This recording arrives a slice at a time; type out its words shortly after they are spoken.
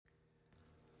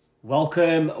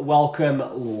Welcome.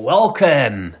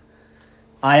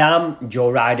 I am Joe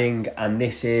Riding and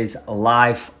this is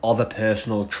Life of a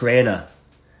Personal Trainer.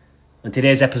 And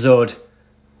today's episode,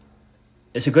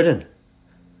 it's a good one.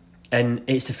 And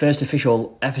it's the first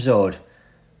official episode.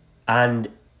 And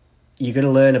you're going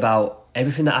to learn about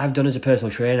everything that I've done as a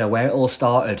personal trainer, where it all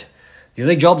started, the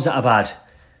other jobs that I've had,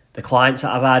 the clients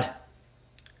that I've had,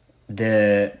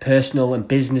 the personal and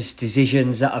business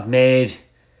decisions that I've made,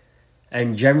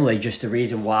 and generally just the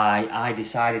reason why I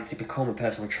decided to become a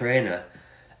personal trainer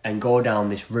and go down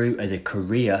this route as a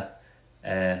career,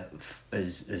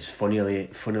 as funnily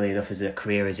enough as a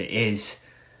career as it is.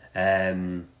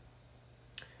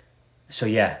 So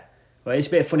yeah, well, it's a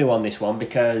bit funny on this one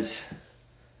because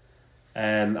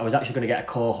I was actually going to get a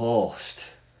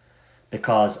co-host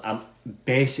because I'm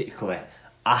basically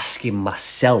asking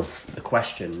myself the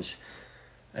questions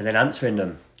and then answering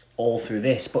them all through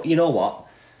this. But you know what?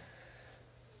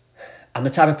 I'm the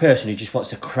type of person who just wants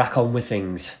to crack on with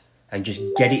things and just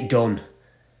get it done.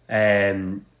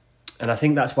 And I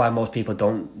think that's why most people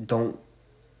don't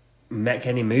make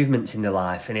any movements in their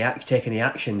life and take any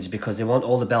actions, because they want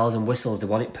all the bells and whistles. They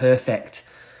want it perfect.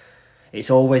 It's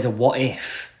always a what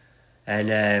if.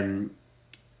 And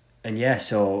yeah,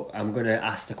 so I'm going to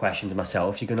ask the questions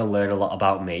myself. You're going to learn a lot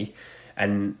about me.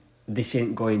 And this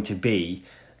ain't going to be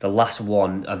the last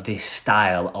one of this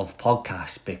style of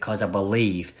podcast, because I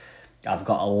believe I've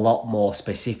got a lot more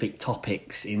specific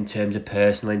topics in terms of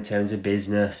personal, in terms of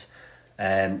business,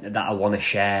 that I want to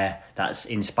share, that's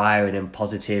inspiring and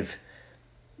positive.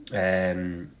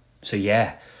 So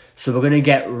yeah, so we're going to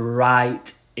get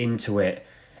right into it.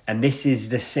 And this is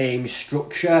the same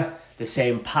structure, the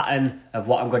same pattern of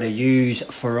what I'm going to use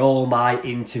for all my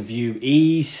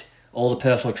interviewees, all the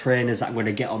personal trainers that I'm going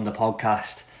to get on the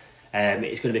podcast.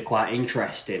 It's going to be quite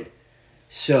interesting.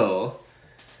 So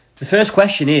the first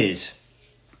question is,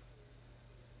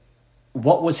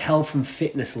 what was health and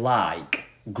fitness like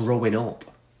growing up?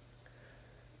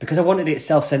 Because I wanted it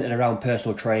self-centered around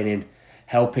personal training,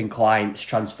 helping clients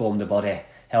transform the body,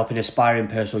 helping aspiring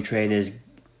personal trainers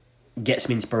get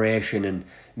some inspiration and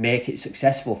make it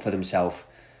successful for themselves.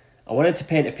 I wanted to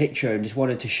paint a picture and just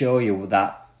wanted to show you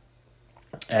that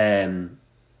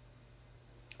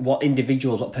what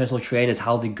individuals, what personal trainers,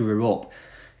 how they grew up.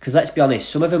 Because let's be honest,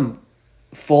 some of them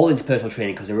fall into personal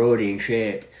training because they're already in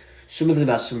shape. Some of them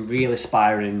have some real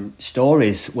aspiring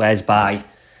stories, whereby,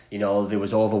 you know, they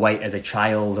was overweight as a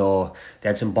child or they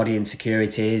had some body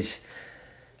insecurities.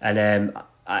 And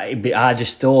I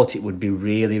just thought it would be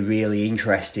really, really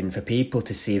interesting for people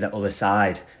to see that other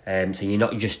side. So you're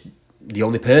not just the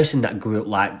only person that grew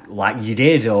up like you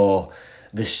did, or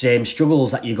the same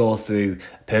struggles that you go through.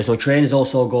 Personal trainers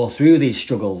also go through these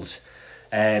struggles.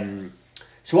 So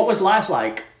what was life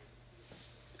like,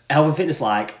 health and fitness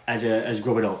like, as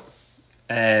growing up?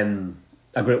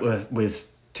 I grew up with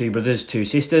two brothers, two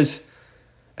sisters,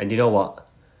 and you know what?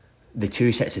 The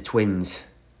two sets of twins.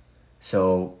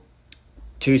 So,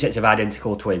 two sets of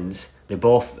identical twins. They're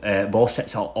both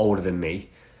sets are older than me.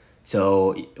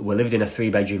 So we lived in a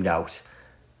 3-bedroomed house,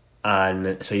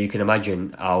 and so you can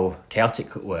imagine how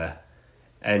chaotic it were.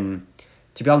 And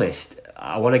to be honest,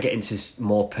 I want to get into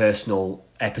more personal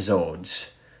episodes.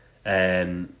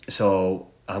 So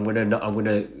I'm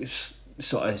gonna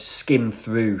sort of skim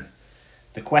through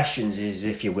the questions,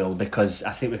 if you will, because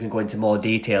I think we can go into more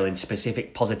detail in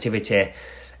specific positivity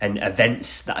and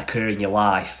events that occur in your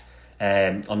life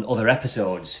on other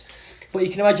episodes. But you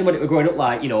can imagine what it was growing up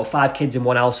like, you know, 5 kids in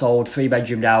one household,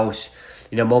 3-bedroomed house.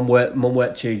 You know, mum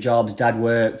worked 2 jobs, dad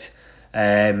worked,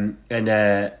 and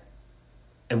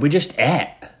we just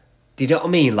ate. Do you know what I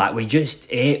mean? Like, we just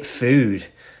ate food.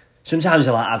 Sometimes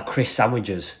I have crisp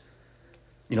sandwiches.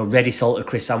 You know, ready salted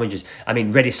crisp sandwiches. I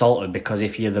mean, ready salted because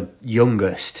if you're the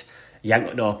youngest, you ain't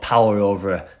got no power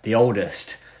over the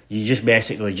oldest. You just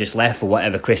basically just left for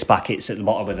whatever crisp packets at the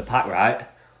bottom of the pack, right?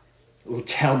 Well,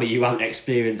 tell me you haven't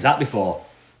experienced that before.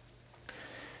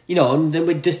 You know, and then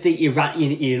we'd just eat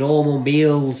your normal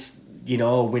meals. You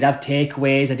know, we'd have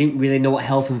takeaways. I didn't really know what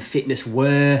health and fitness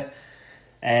were.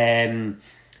 I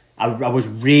was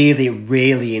really,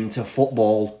 really into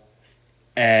football.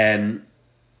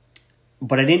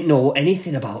 But I didn't know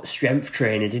anything about strength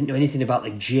training. I didn't know anything about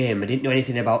the gym. I didn't know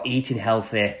anything about eating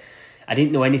healthy. I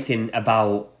didn't know anything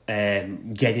about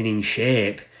getting in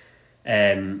shape.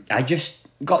 I just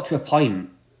got to a point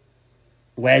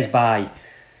whereby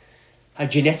I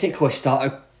genetically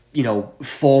started, you know,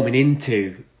 forming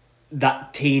into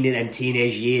that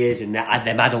teenage years and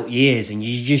them adult years, and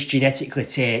you just genetically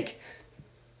take,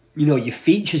 you know, your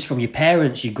features from your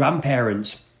parents, your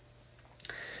grandparents,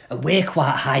 And we're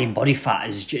quite high in body fat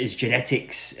as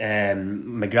genetics.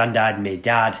 My granddad, my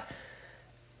dad,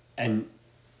 and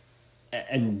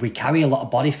we carry a lot of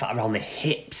body fat around the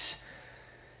hips.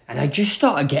 And I just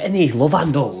started getting these love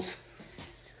handles.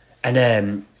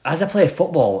 And as I played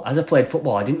football, I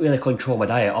didn't really control my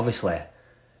diet, obviously,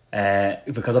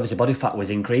 because obviously body fat was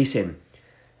increasing.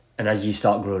 And as you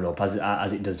start growing up,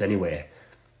 as it does anyway,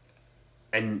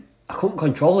 and I couldn't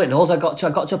control it. And I got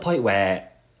to a point where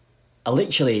I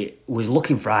literally was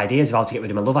looking for ideas of how to get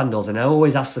rid of my love handles. And I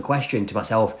always asked the question to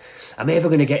myself, am I ever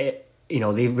going to get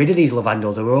rid of these love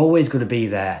handles? Or are always going to be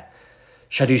there?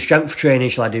 Should I do strength training?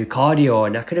 Should I do cardio?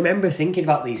 And I can remember thinking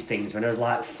about these things when I was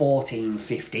like 14,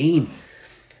 15.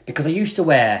 Because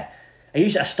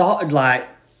I started like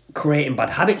creating bad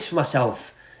habits for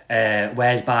myself.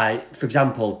 Whereas for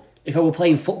example, if I were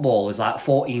playing football as like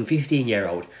 14,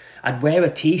 15-year-old, I'd wear a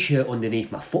t-shirt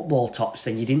underneath my football tops,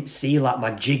 and you didn't see like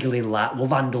my jiggling like love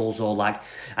handles, or like,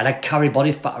 and I'd carry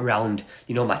body fat around,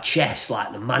 my chest,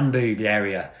 like the man boob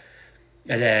area.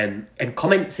 And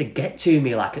comments would get to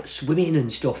me like at swimming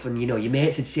and stuff, and your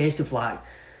mates would say stuff like,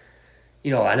 I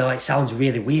know it sounds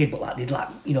really weird, but like they'd like,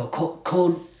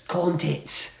 corn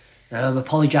tits. I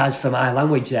apologise for my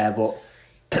language there, but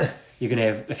you're going to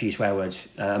have a few swear words.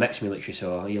 I'm ex-military,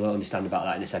 so you'll understand about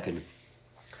that in a second.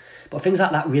 But things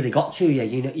like that really got to you,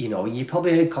 you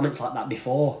probably heard comments like that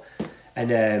before.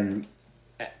 And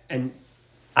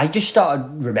I just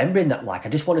started remembering that, like, I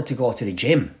just wanted to go to the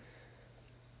gym.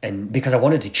 And because I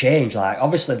wanted to change, like,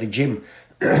 obviously the gym,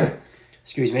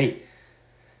 excuse me,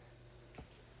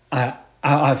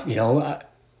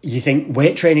 you think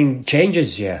weight training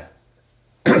changes you,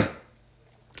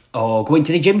 or going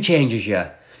to the gym changes you.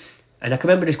 And I can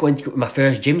remember just going to my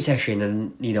first gym session,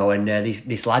 and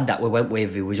this lad that we went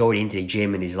with, who was already into the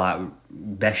gym, and he's like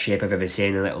best shape I've ever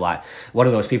seen, and like one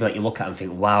of those people that you look at and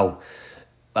think, wow,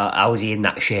 how was he in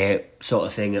that shape, sort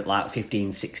of thing, at like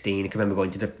 15, 16. I can remember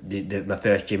going to my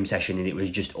first gym session, and it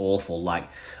was just awful. Like,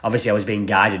 obviously I was being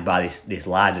guided by this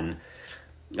lad, and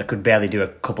I could barely do a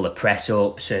couple of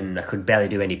press-ups, and I could barely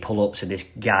do any pull-ups, and this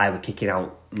guy was kicking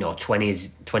out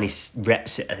 20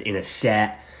 reps in a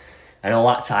set, and all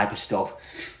that type of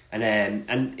stuff.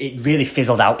 And it really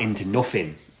fizzled out into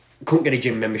nothing. Couldn't get a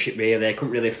gym membership really,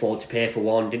 couldn't really afford to pay for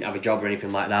one, didn't have a job or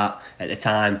anything like that at the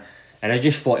time. And I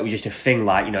just thought it was just a thing,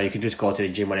 like, you could just go to the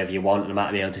gym whenever you want and I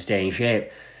might be able to stay in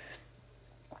shape.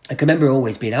 I can remember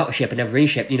always being out of shape and never in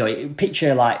shape.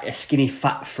 Picture like a skinny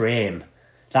fat frame.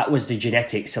 That was the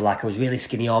genetics. So like I was really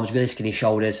skinny arms, really skinny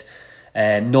shoulders,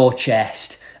 no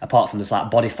chest, apart from just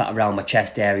like body fat around my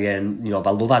chest area and, my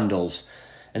love handles.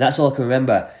 And that's all I can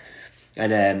remember.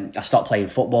 And I stopped playing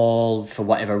football for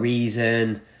whatever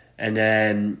reason. And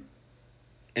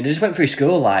I just went through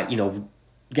school, like,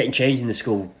 getting changed in the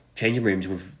school changing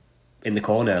rooms in the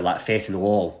corner, like facing the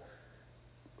wall.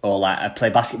 Or like I'd play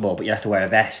basketball, but you'd have to wear a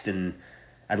vest, and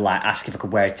I'd like ask if I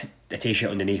could wear a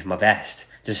t-shirt underneath my vest,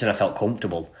 just so I felt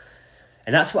comfortable.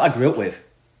 And that's what I grew up with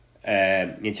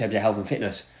in terms of health and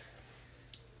fitness.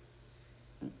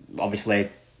 Obviously,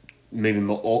 moving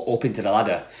up into the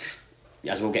ladder,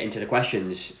 as we'll get into the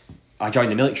questions, I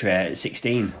joined the military at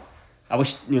 16. I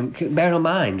was, bearing in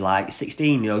mind, like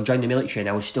 16, joined the military, and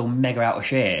I was still mega out of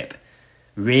shape,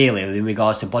 really, in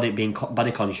regards to being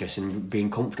body conscious and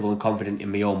being comfortable and confident in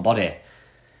my own body.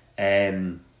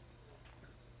 Amount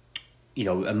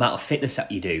of fitness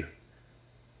that you do.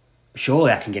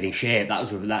 Surely I can get in shape. That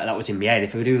was in my head.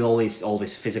 If I do all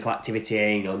this physical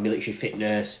activity, military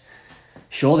fitness,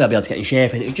 surely I'll be able to get in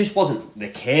shape. And it just wasn't the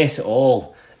case at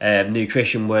all.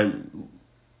 Nutrition weren't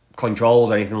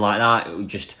controlled or anything like that. It was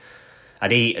just,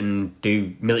 I'd eat and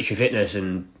do military fitness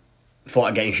and thought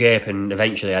I'd get in shape, and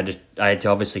eventually I had to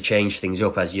obviously change things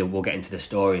up, as we'll get into the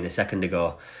story in a second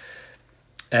ago.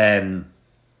 And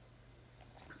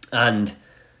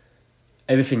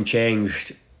everything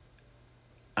changed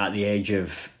at the age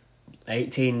of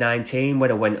 18, 19, when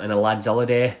I went on a lad's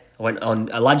holiday. I went on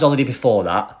a lad's holiday before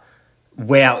that,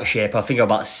 way out of shape. I think I was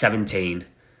about 17.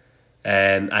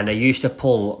 And I used to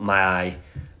pull my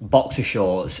boxer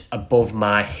shorts above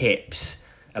my hips,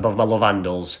 above my love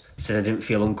handles, so I didn't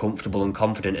feel uncomfortable and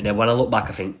confident. And then when I look back,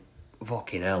 I think,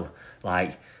 fucking hell,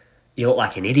 like, you look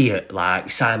like an idiot, like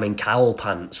Simon Cowell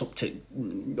pants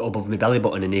above my belly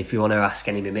button. And if you want to ask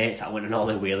any of my mates that went on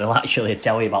holiday with, they'll actually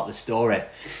tell you about the story.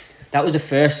 That was the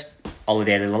first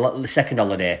holiday, and then the second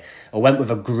holiday, I went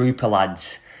with a group of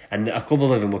lads, and a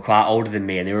couple of them were quite older than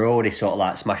me, and they were already sort of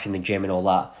like smashing the gym and all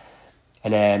that.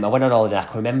 And I went on holiday. I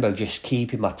can remember just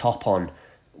keeping my top on,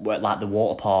 at like the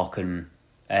water park and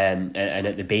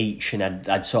at the beach, and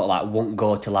I'd sort of like wouldn't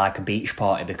go to like a beach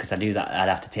party because I knew that I'd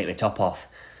have to take my top off.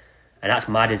 And that's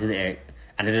mad, isn't it?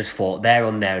 And I just thought there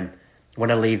and then, when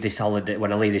I leave this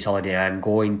holiday, I'm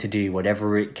going to do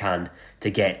whatever it can to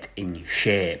get in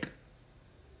shape.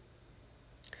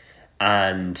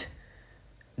 And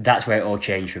that's where it all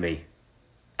changed for me.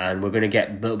 And we're going to get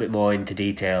a little bit more into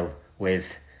detail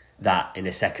with that in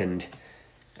a second.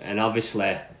 And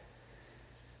obviously,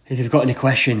 if you've got any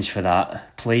questions for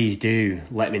that, please do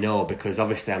let me know, because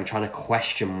obviously I'm trying to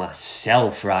question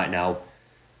myself right now,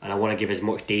 and I want to give as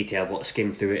much detail but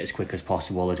skim through it as quick as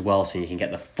possible as well, so you can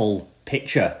get the full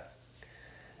picture.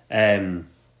 So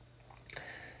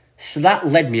that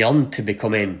led me on to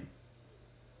becoming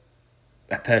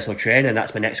a personal trainer, and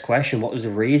that's my next question. What was the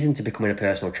reason to becoming a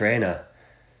personal trainer?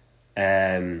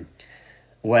 Well,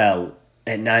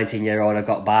 at 19-year-old, I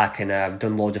got back and I've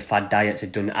done loads of fad diets.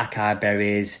 I've done acai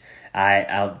berries.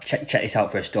 I'll check this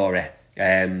out for a story.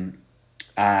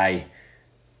 I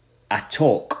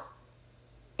took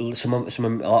a lot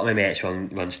of my mates were on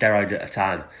steroids at the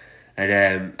time,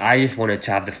 and I just wanted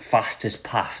to have the fastest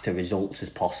path to results as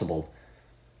possible.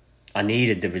 I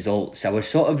needed the results. I was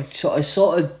sort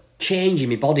of changing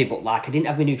my body, but like I didn't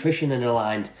have my nutrition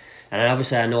aligned, and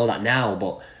obviously I know that now,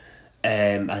 but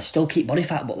I still keep body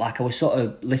fat, but like I was sort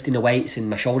of lifting the weights and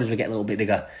my shoulders were getting a little bit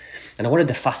bigger, and I wanted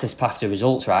the fastest path to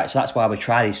results, right? So that's why we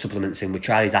try these supplements and we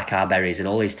try these acai berries and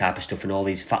all these type of stuff and all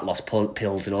these fat loss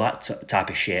pills and all that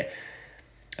type of shit.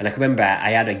 And I can remember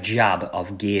I had a jab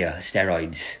of gear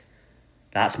steroids.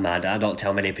 That's mad. I don't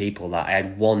tell many people that. I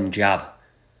had one jab,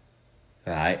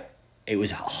 right? It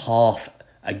was half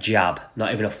a jab,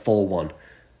 not even a full one,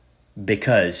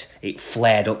 because it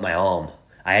flared up my arm.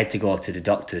 I had to go to the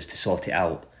doctors to sort it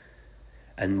out.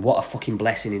 And what a fucking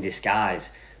blessing in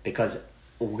disguise, because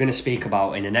we're going to speak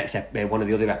about in the next one of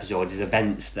the other episodes is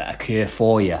events that occur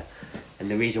for you and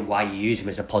the reason why you use them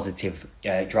as a positive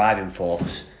driving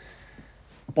force.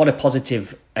 What a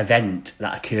positive event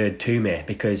that occurred to me,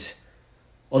 because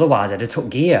otherwise I'd have took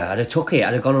gear, I'd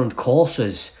have gone on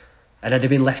courses, and I'd have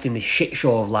been left in this shit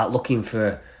show of like looking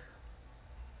for,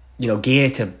 gear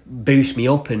to boost me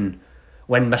up, and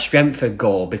when my strength would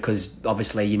go, because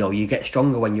obviously, you get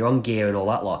stronger when you're on gear and all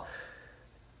that lot,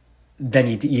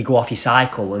 then you go off your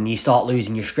cycle and you start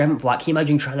losing your strength. Like, can you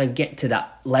imagine trying to get to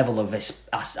that level of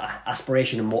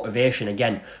aspiration and motivation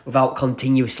again without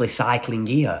continuously cycling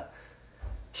gear?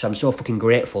 So I'm so fucking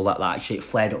grateful that actually it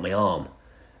flared up my arm.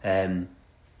 A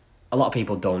lot of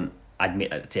people don't admit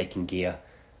that they're taking gear.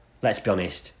 Let's be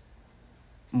honest,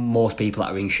 most people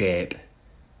that are in shape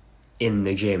in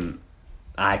the gym,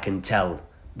 I can tell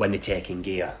when they're taking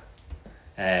gear.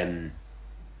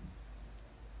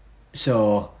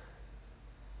 So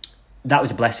that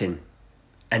was a blessing.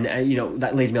 And,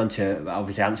 that leads me on to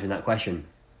obviously answering that question.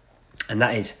 And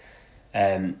that is,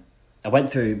 I went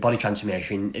through body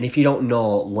transformation. And if you don't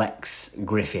know Lex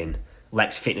Griffin,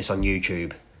 Lex Fitness on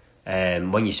YouTube,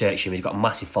 when you search him, he's got a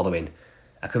massive following.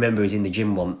 I can remember he was in the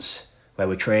gym once where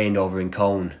we trained over in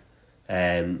Cone.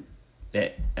 And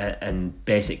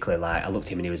basically, like, I looked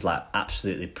at him and he was like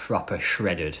absolutely proper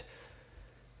shredded,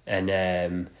 and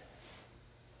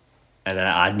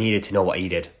I needed to know what he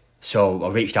did, so I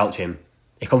reached out to him.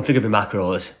 He configured my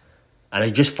macros, and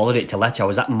I just followed it to letter. I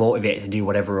was that motivated to do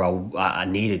whatever I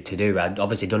needed to do. I'd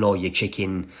obviously done all your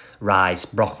chicken, rice,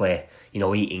 broccoli,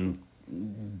 eating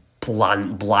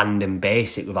bland and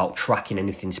basic without tracking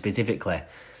anything specifically.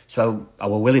 So I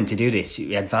was willing to do this.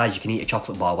 He advised you can eat a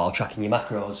chocolate bar while tracking your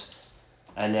macros.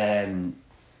 And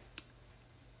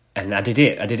I did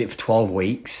it. I did it for 12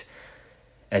 weeks.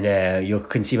 And you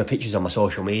can see my pictures on my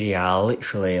social media. I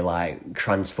literally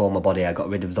transformed my body. I got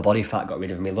rid of the body fat, got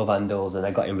rid of my love handles, and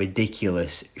I got in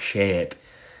ridiculous shape.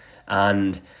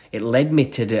 And it led me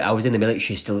to I was in the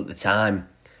military still at the time,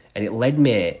 and it led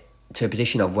me to a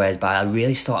position of whereby I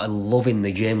really started loving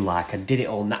the gym. Like, I did it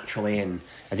all naturally, and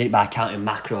I did it by counting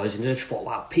macros, and I just thought,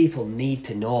 wow, people need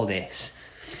to know this.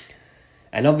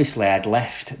 And obviously I'd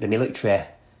left the military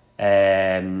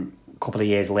a couple of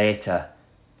years later,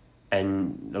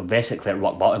 and basically at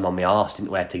rock bottom on my arse, didn't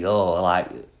know where to go. Like,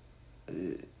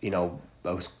 I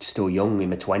was still young in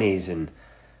my 20s, and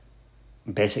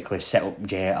basically set up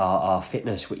JRR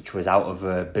Fitness, which was out of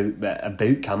a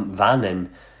boot camp van, and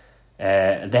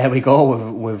there we go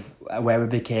with where we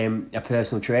became a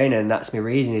personal trainer. And that's my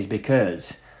reason, is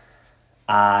because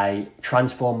I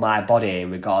transformed my body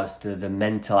in regards to the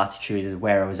mental attitude of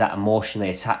where I was at emotionally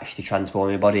attached to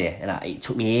transforming my body. And it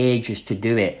took me ages to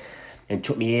do it. And it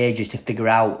took me ages to figure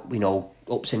out,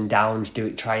 ups and downs,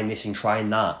 trying this and trying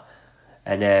that.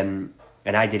 And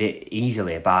I did it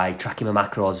easily by tracking my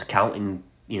macros, counting,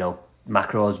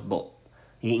 macros, but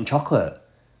eating chocolate.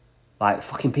 Like,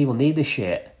 fucking people need this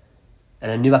shit.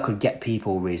 and I knew I could get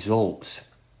people results.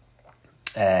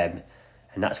 And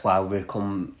that's why I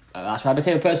became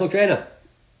a personal trainer.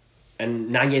 And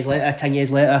 9 years later, 10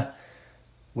 years later,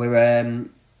 we're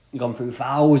gone through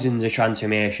thousands of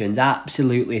transformations,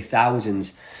 absolutely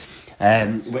thousands,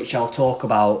 which I'll talk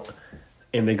about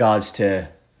in regards to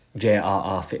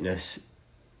JRR Fitness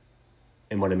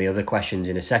in one of my other questions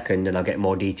in a second, and I'll get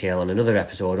more detail on another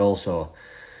episode also.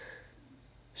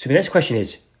 So the next question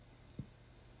is,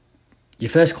 your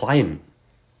first client.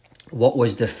 What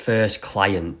was the first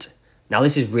client? Now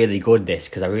this is really good,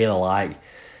 because I really like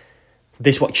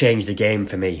this. What changed the game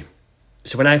for me.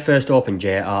 So when I first opened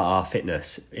JRR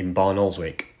Fitness in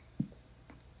Barnoldswick,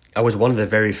 I was one of the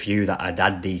very few that had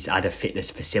a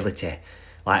fitness facility.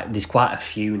 Like, there's quite a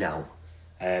few now,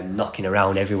 knocking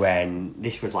around everywhere, and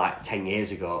this was like 10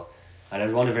 years ago. And I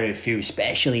was one of the very few,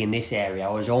 especially in this area.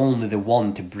 I was only the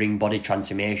one to bring body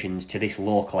transformations to this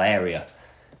local area.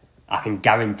 I can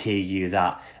guarantee you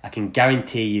that. I can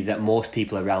guarantee you that most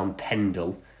people around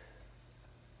Pendle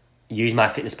use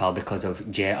MyFitnessPal because of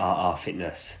JRR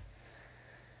Fitness.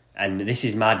 And this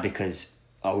is mad because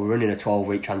I was running a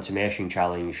 12-week transformation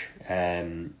challenge,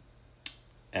 and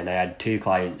I had two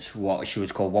clients.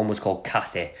 One was called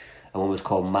Kathy, and one was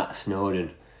called Matt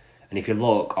Snowden. And if you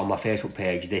look on my Facebook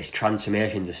page, these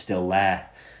transformations are still there.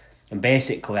 And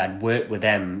basically, I'd worked with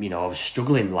them. I was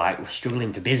struggling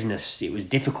for business. It was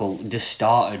difficult. Just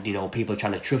started. People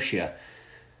trying to trust you,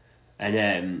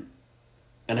 and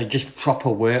I just proper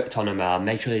worked on them. I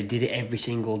made sure they did it every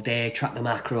single day, tracked the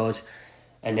macros,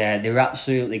 and they were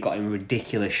absolutely got in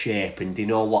ridiculous shape. And do you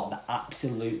know what? That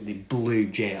absolutely blew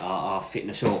JRR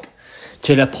Fitness up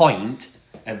to the point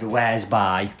of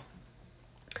whereby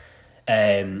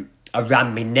I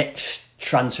ran my next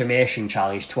transformation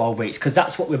challenge 12 weeks, because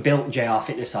that's what we built JR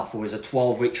Fitness off. It was a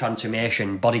 12-week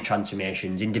transformation, body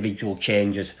transformations, individual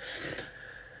changes,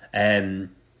 and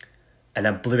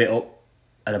I blew it up,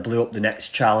 and I blew up the next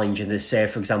challenge. And they say,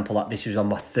 for example, that this was on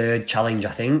my third challenge,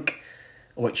 I think,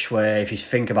 which were, if you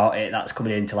think about it, that's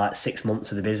coming into like 6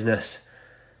 months of the business.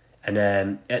 And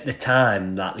at the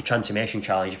time, that the transformation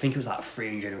challenge, I think it was like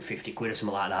 350 quid or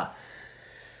something like that.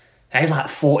 I had like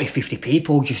 40, 50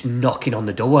 people just knocking on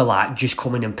the door, like just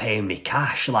coming and paying me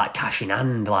cash, like cash in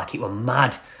hand, like it were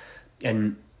mad.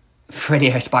 And for any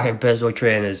aspiring personal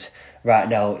trainers right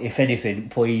now, if anything,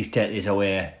 please take this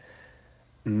away.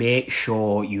 Make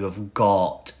sure you have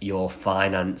got your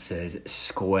finances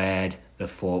squared the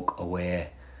fuck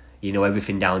away. You know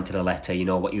everything down to the letter. You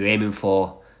know what you're aiming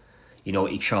for. You know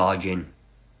what you're charging.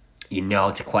 You know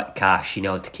how to collect cash. You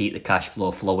know how to keep the cash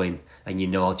flow flowing. And you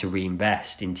know how to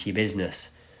reinvest into your business.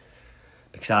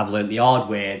 Because I've learnt the hard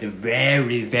way, the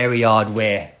very, very hard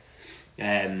way.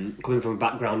 Coming from a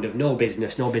background of no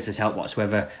business help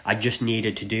whatsoever, I just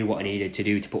needed to do what I needed to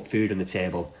do to put food on the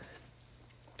table.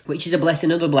 Which is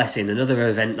another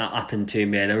event that happened to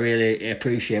me, and I really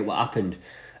appreciate what happened.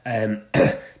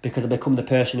 Because I've become the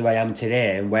person who I am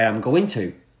today and where I'm going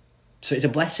to. So it's a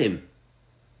blessing.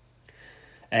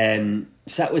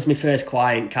 So that was my first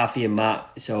client, Kathy and Matt.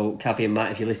 So Kathy and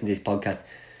Matt, if you listen to this podcast,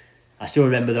 I still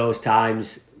remember those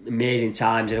times, amazing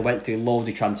times, and I went through loads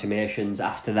of transformations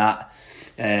after that.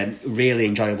 Really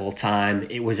enjoyable time.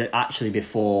 It was actually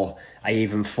before I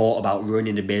even thought about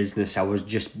running a business. I was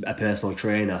just a personal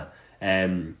trainer.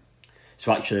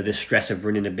 So actually the stress of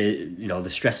running the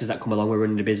stresses that come along with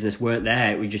running a business weren't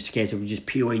there. It was just a case of just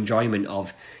pure enjoyment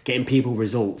of getting people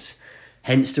results.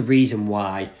 Hence the reason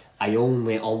why I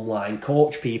only online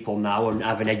coach people now and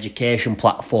have an education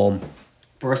platform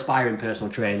for aspiring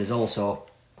personal trainers also,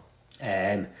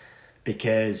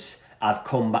 because I've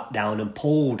come back down and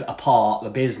pulled apart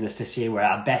the business to see where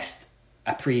I best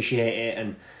appreciate it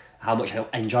and how much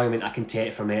enjoyment I can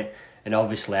take from it, and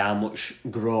obviously how much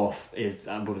growth is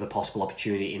with the possible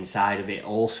opportunity inside of it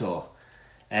also.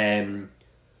 Sorry,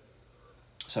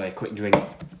 a quick drink.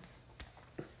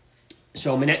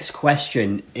 So my next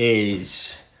question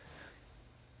is,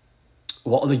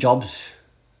 what other jobs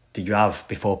did you have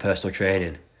before personal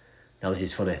training? Now this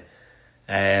is funny.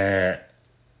 To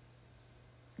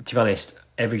be honest,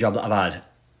 every job that I've had,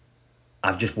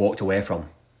 I've just walked away from.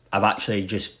 I've actually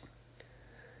just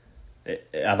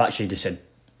said,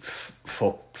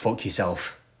 fuck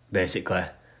yourself, basically.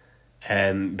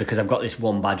 Because I've got this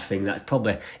one bad thing that's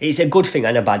probably, it's a good thing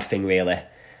and a bad thing really.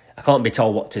 I can't be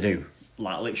told what to do.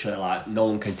 Like literally, like no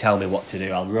one can tell me what to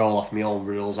do. I'll roll off my own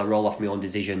rules. I'll roll off my own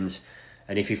decisions.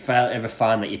 And if you ever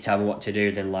find that you tell me what to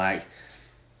do, then like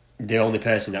the only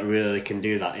person that really can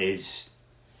do that is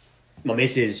my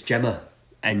missus, Gemma.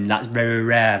 And that's very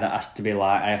rare. That has to be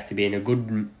like, I have to be in a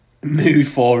good mood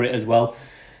for it as well.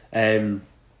 So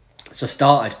I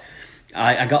started.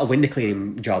 I got a window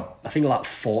cleaning job. I think like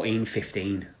 14,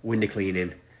 15 window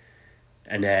cleaning.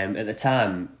 And at the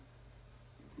time,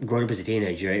 growing up as a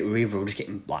teenager, we were just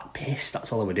getting like pissed.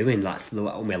 That's all I were doing. That's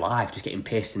all my life, just getting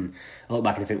pissed. And I look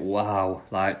back and I think, wow,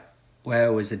 like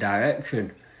where was the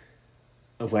direction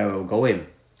of where we were going?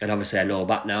 And obviously, I know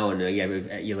back now, and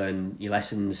you learn your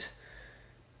lessons.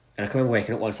 And I can remember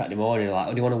waking up one Saturday morning, like,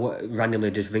 oh, do you want to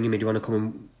randomly just ringing me? Do you want to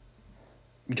come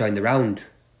and join the round,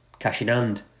 cash in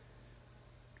hand?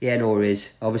 Yeah, no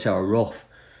worries. Obviously, I was rough.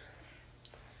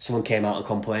 Someone came out and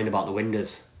complained about the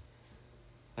windows,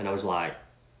 and I was like,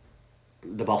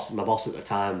 my boss at the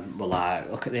time were like,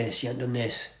 look at this, you haven't done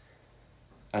this.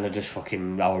 And I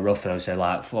was rough, and I said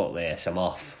like, fuck this, I'm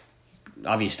off.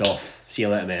 Have your stuff, see you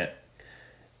later, mate.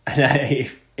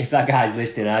 And if that guy's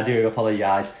listening, I do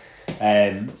apologise.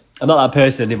 I'm not that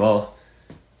person anymore,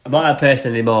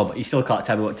 but you still can't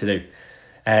tell me what to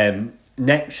do.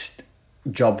 Next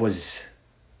job was,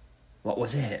 what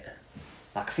was it?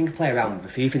 Like, I think I play around with a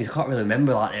few things. I can't really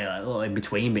remember, like a little in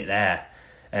between bit there.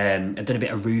 I've done a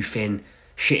bit of roofing,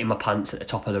 shitting my pants at the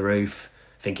top of the roof,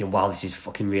 thinking, wow, this is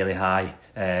fucking really high.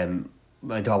 Do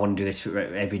I want to do this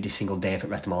every single day for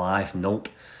the rest of my life? Nope.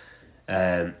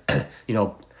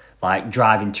 Like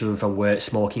driving to and from work,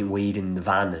 smoking weed in the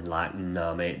van, and like,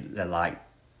 no, mate, they're like,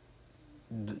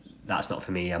 that's not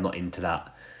for me. I'm not into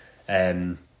that.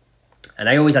 And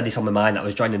I always had this on my mind that I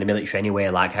was joining the military anyway.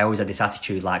 Like, I always had this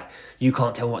attitude, like, you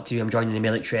can't tell me what to do, I'm joining the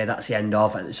military, that's the end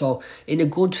of. And so, in a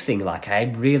good thing, like, I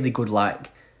had really good, like,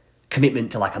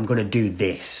 commitment to, like, I'm going to do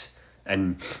this.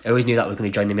 And I always knew that I was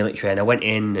going to join the military. And I went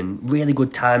in, and really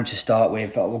good time to start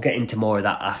with. We'll get into more of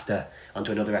that after,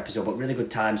 onto another episode, but really good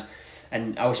times.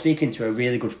 And I was speaking to a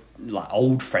really good, like,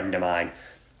 old friend of mine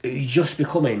who's just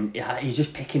he's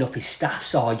just picking up his staff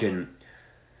sergeant.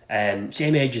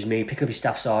 Same age as me, picking up his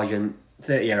staff sergeant,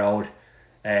 30-year-old,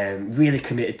 really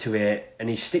committed to it, and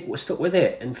he's stuck with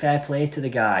it, and fair play to the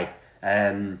guy.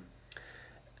 And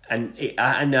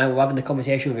I was having the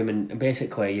conversation with him, and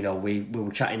basically, you know, we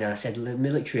were chatting, and I said the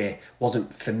military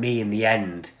wasn't for me in the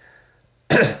end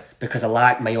because I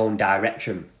like my own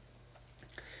direction.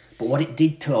 But what it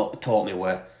did taught me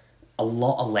were a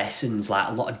lot of lessons, like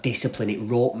a lot of discipline. It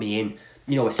wrote me in.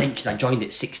 You know, essentially, I joined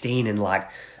at 16, and like,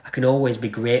 I can always be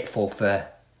grateful for.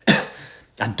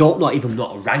 I don't even know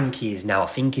what rank he is now. I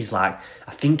think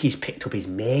he's picked up his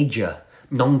major,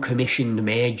 non-commissioned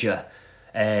major,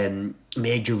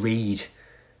 Major Reed.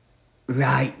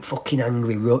 Right, fucking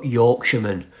angry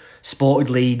Yorkshireman,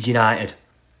 sported Leeds United,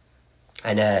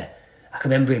 and I can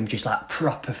remember him just like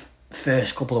proper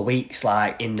first couple of weeks,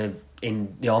 like in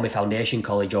the Army Foundation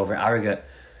College over at Harrogate.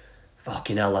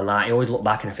 Fucking hell, and like, I always look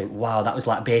back and I think, wow, that was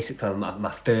like basically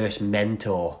my first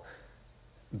mentor,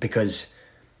 because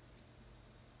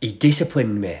he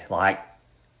disciplined me. Like,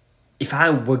 if I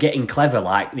were getting clever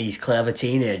like these clever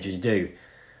teenagers do,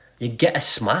 you'd get a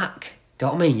smack. Do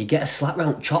you know what I mean? You get a slap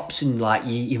round chops, and like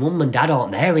your mum and dad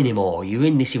aren't there anymore. You're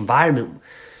in this environment.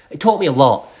 It taught me a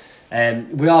lot.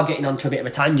 We are getting onto a bit of a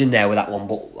tangent there with that one,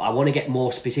 but I want to get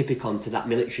more specific onto that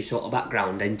military sort of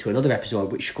background into another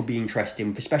episode, which could be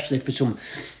interesting, especially for some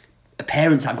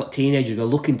parents that have got teenagers who are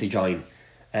looking to join.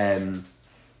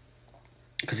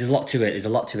 Because there's a lot to it.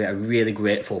 I'm really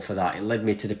grateful for that. It led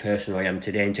me to the person I am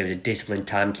today in terms of discipline,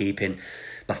 timekeeping,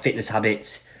 my fitness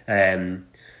habits. My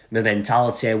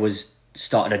mentality was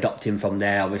started adopting from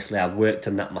there. Obviously, I've worked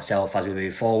on that myself as we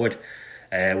move forward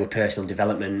with personal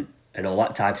development and all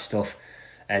that type of stuff.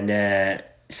 And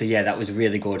so yeah, that was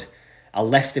really good. I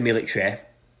left the military.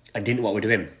 I didn't know what we're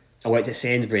doing. I worked at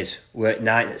Sainsbury's, worked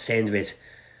nights at Sainsbury's.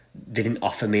 They didn't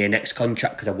offer me a next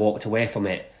contract because I walked away from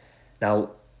it.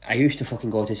 Now, I used to fucking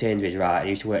go to Sainsbury's, right? I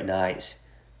used to work nights.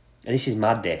 And this is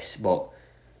mad, this, but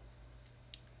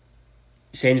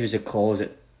Sainsbury's would close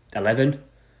at 11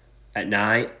 at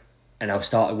night, and I'll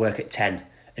start work at 10.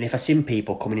 And if I seen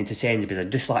people coming into Sainsbury's,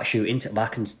 I'd just like shoot into the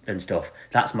back and stuff.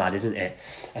 That's mad, isn't it?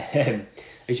 I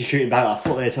used to shoot back like,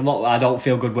 fuck this, I don't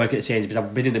feel good working at Sainsbury's.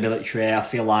 I've been in the military. I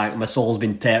feel like my soul's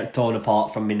been torn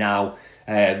apart from me now.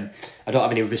 I don't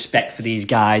have any respect for these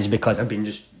guys because I've been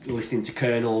just listening to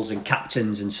colonels and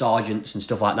captains and sergeants and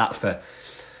stuff like that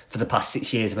for the past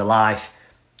 6 years of my life.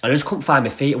 And I just couldn't find my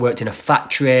feet. I worked in a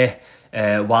factory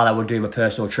while I was doing my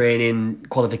personal training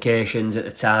qualifications at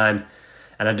the time.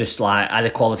 And I just like, I had a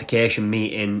qualification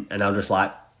meeting, and I was just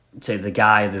like, say the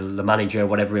guy, the manager,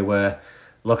 whatever he were,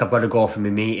 look, I've got to go for my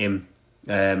meeting.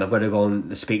 I've got to go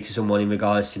and speak to someone in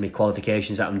regards to my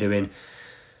qualifications that I'm doing.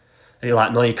 And you're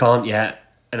like, no, you can't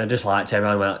yet. And I just like turn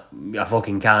around and went, I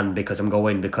fucking can, because I'm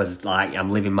going, because like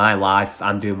I'm living my life,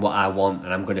 I'm doing what I want,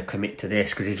 and I'm going to commit to this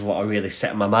because it's what I really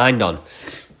set my mind on.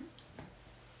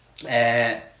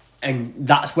 And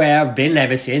that's where I've been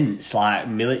ever since, like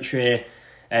military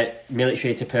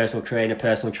to personal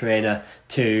trainer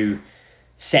to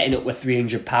setting up with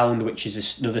 £300, which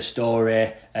is another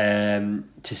story, to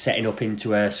setting up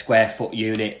into a square foot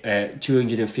unit,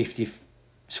 250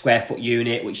 square foot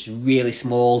unit, which is really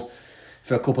small,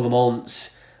 for a couple of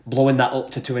months, blowing that up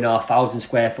to 2,500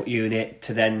 square foot unit,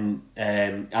 to then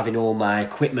having all my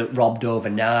equipment robbed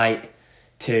overnight,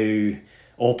 to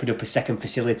open up a second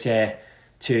facility,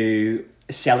 to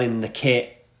selling the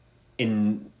kit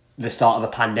in the start of the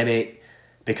pandemic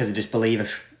because I just believe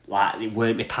it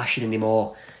weren't my passion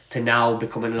anymore, to now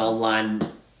becoming an online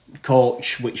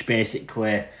coach, which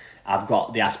basically I've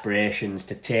got the aspirations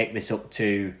to take this up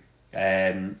to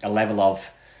a level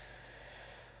of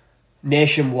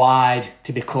nationwide,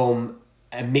 to become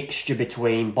a mixture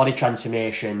between body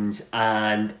transformations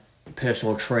and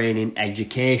personal training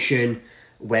education,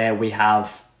 where we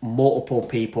have multiple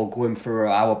people going through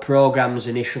our programs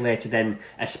initially, to then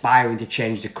aspiring to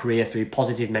change their career through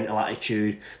positive mental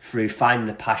attitude, through finding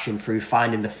the passion, through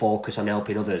finding the focus on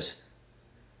helping others.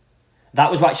 That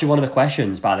was actually one of the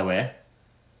questions, by the way.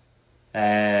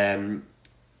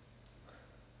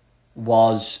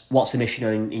 Was what's the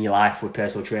mission in your life with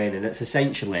personal training? It's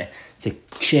essentially to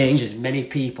change as many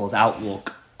people's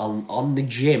outlook on the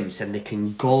gym, so they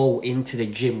can go into the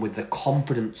gym with the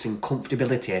confidence and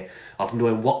comfortability of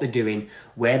knowing what they're doing,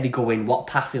 where they're going, what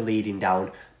path they're leading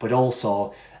down, but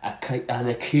also an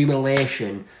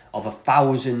accumulation of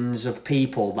thousands of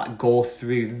people that go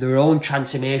through their own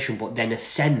transformation but then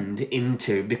ascend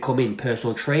into becoming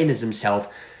personal trainers themselves,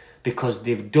 because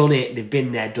they've done it, they've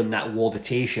been there, done that, wore the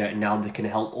t-shirt, and now they can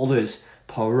help others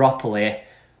properly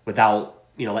without,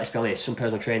 let's be honest, some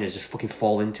personal trainers just fucking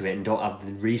fall into it and don't have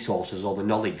the resources or the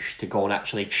knowledge to go and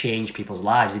actually change people's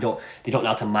lives. They don't know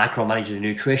how to micromanage the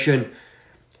nutrition.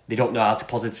 They don't know how to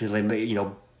positively,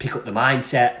 pick up the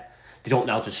mindset. They don't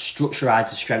know how to structurise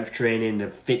the strength training, the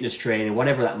fitness training,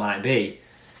 whatever that might be.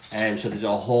 So there's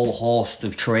a whole host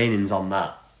of trainings on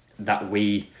that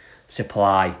we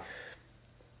supply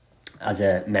as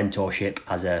a mentorship,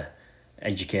 as a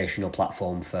educational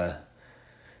platform for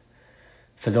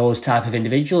those type of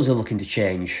individuals who are looking to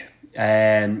change.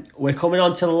 We're coming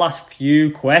on to the last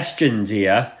few questions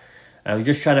here. I'm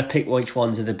just trying to pick which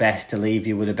ones are the best to leave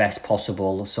you with the best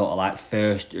possible sort of like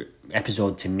first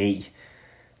episode to me.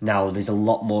 Now, there's a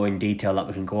lot more in detail that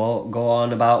we can go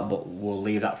on about, but we'll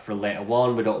leave that for later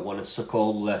on. We don't want to suck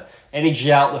all the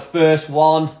energy out. The first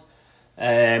one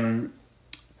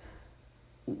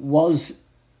was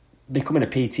becoming a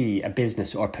PT a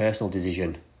business or a personal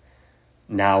decision?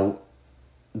 Now,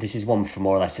 this is one for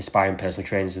more or less aspiring personal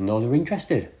trainers and those who are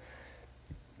interested.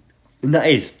 And that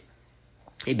is,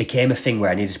 it became a thing where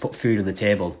I needed to put food on the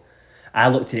table. I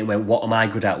looked at it and went, what am I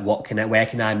good at? Where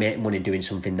can I make money doing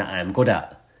something that I am good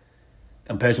at?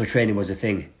 And personal training was a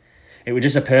thing. It was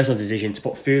just a personal decision to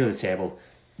put food on the table.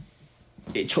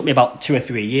 It took me about 2 or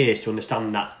 3 years to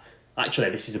understand that actually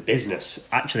this is a business.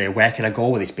 Actually, where can I go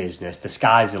with this business? The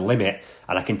sky's the limit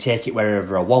and I can take it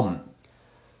wherever I want.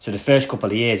 So the first couple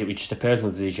of years, it was just a personal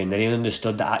decision. Then I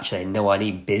understood that actually, no, I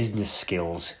need business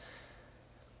skills.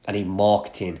 I need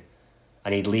marketing. I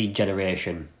need lead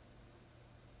generation.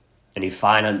 I need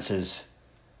finances.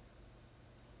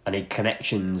 I need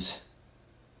connections.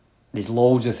 There's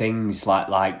loads of things like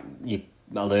I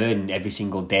learn every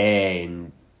single day,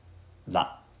 and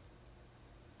that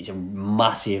is a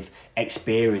massive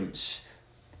experience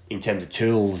in terms of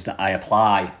tools that I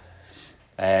apply.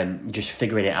 Just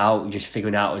figuring out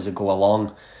as I go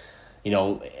along,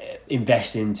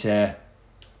 invest into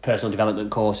personal development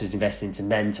courses, invest into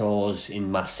mentors,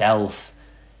 in myself.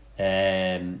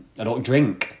 I don't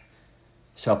drink,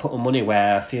 so I put my money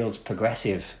where I feel is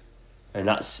progressive, and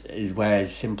is where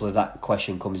as simple as that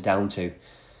question comes down to.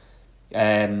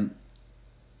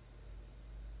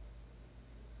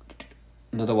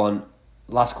 Another one,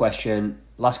 last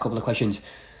couple of questions.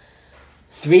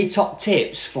 3 top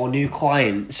tips for new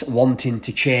clients wanting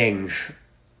to change,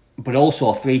 but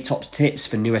also 3 top tips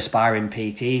for new aspiring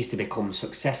PTs to become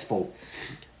successful.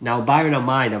 Now, bearing in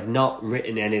mind, I've not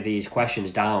written any of these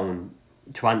questions down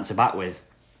to answer back with,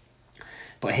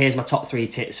 but here's my top 3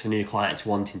 tips for new clients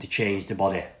wanting to change the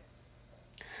body.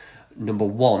 Number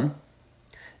 1,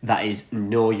 that is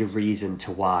know your reason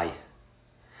to why.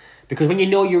 Because when you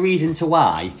know your reason to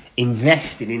why,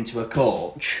 investing into a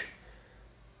coach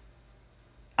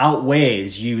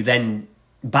outweighs you then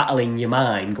battling your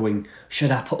mind, going,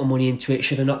 should I put my money into it?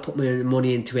 Should I not put my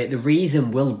money into it? The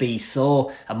reason will be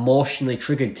so emotionally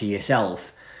triggered to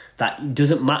yourself that it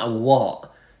doesn't matter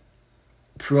what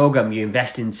program you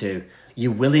invest into,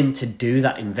 You're willing to do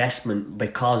that investment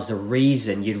because the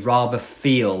reason you'd rather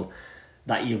feel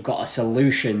that you've got a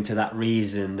solution to that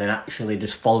reason than actually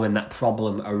just following that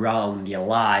problem around your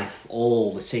life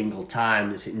all the single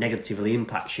time that it negatively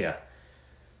impacts you.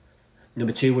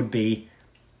 Number 2 would be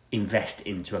invest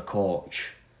into a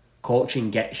coach. Coaching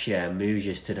gets you and moves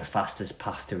you to the fastest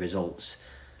path to results.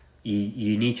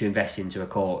 You need to invest into a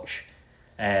coach.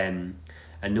 And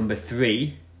number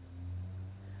 3,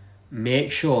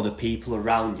 make sure the people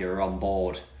around you are on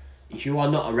board. If you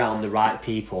are not around the right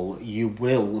people, you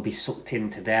will be sucked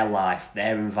into their life,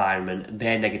 their environment,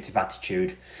 their negative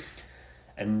attitude,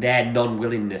 and their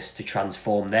non-willingness to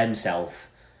transform themselves.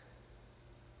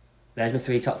 There's my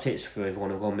 3 top tips for if you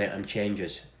want to go and make them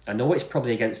changes. I know it's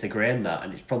probably against the grain, that,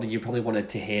 and you probably wanted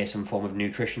to hear some form of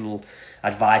nutritional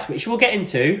advice, which we'll get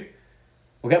into.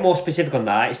 We'll get more specific on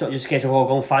that. It's not just a case of,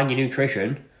 go and find your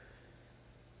nutrition.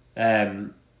 But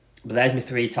there's my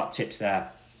 3 top tips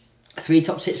there. 3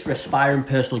 top tips for aspiring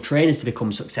personal trainers to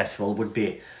become successful would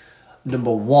be,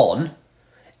 number 1,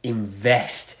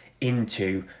 invest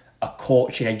into a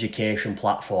coaching education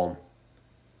platform.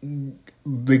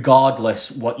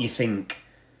 Regardless what you think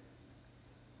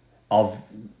of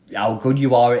how good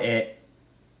you are at it,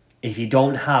 if you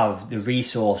don't have the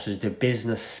resources, the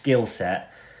business skill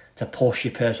set to push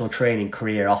your personal training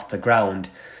career off the ground,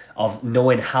 of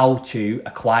knowing how to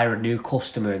acquire a new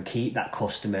customer and keep that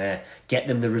customer, get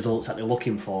them the results that they're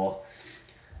looking for,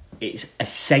 it's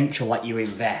essential that you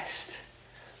invest.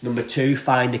 Number 2,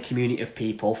 find a community of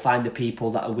people. Find the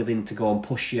people that are willing to go and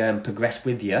push you and progress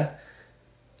with you.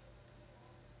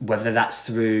 Whether that's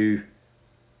through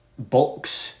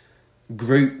books,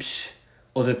 groups,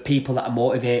 other people that are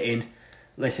motivating.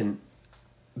 Listen,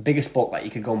 biggest book that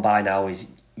you could go and buy now is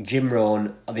Jim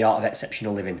Rohn, The Art of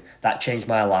Exceptional Living. That changed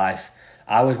my life.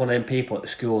 I was one of them people at the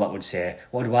school that would say,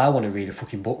 what do I want to read a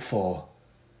fucking book for?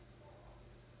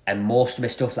 And most of my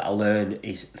stuff that I learn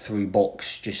is through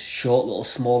books. Just short little,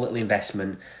 small little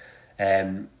investment.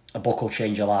 A book will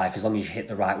change your life as long as you hit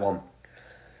the right one.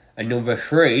 And number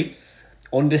 3,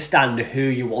 understand who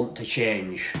you want to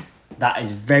change. That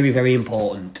is very, very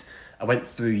important. I went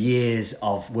through years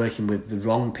of working with the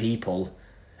wrong people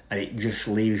and it just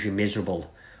leaves you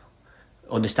miserable.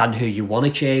 Understand who you want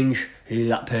to change, who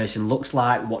that person looks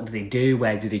like, what do they do,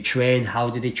 where do they train, how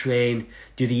do they train,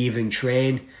 do they even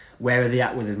train, where are they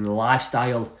at within the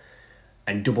lifestyle,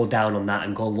 and double down on that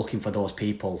and go looking for those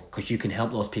people, because you can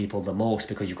help those people the most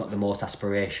because you've got the most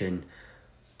aspiration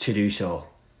to do so.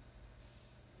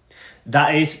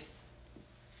 That is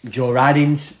Joe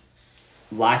Riding's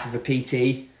Life of a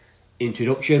PT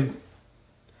introduction.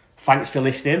 Thanks for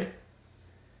listening,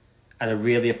 and I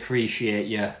really appreciate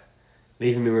you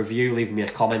leaving me a review, leaving me a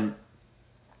comment,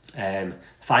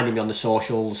 finding me on the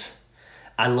socials.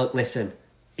 And look, listen,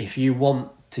 if you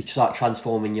want to start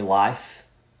transforming your life,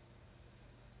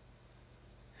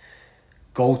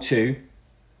 go to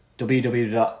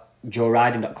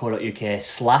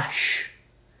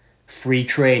www.joeriding.co.uk/free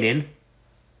training,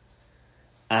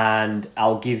 and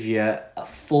I'll give you a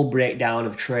full breakdown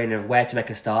of training, of where to make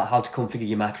a start, how to configure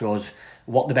your macros,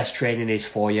 what the best training is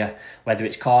for you, whether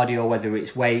it's cardio, whether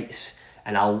it's weights,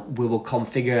 and we will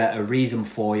configure a reason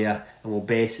for you, and we'll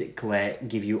basically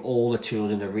give you all the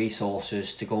tools and the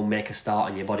resources to go and make a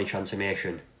start on your body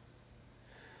transformation.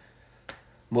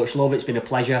 Much love, it's been a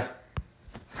pleasure.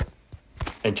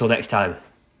 Until next time,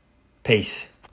 peace.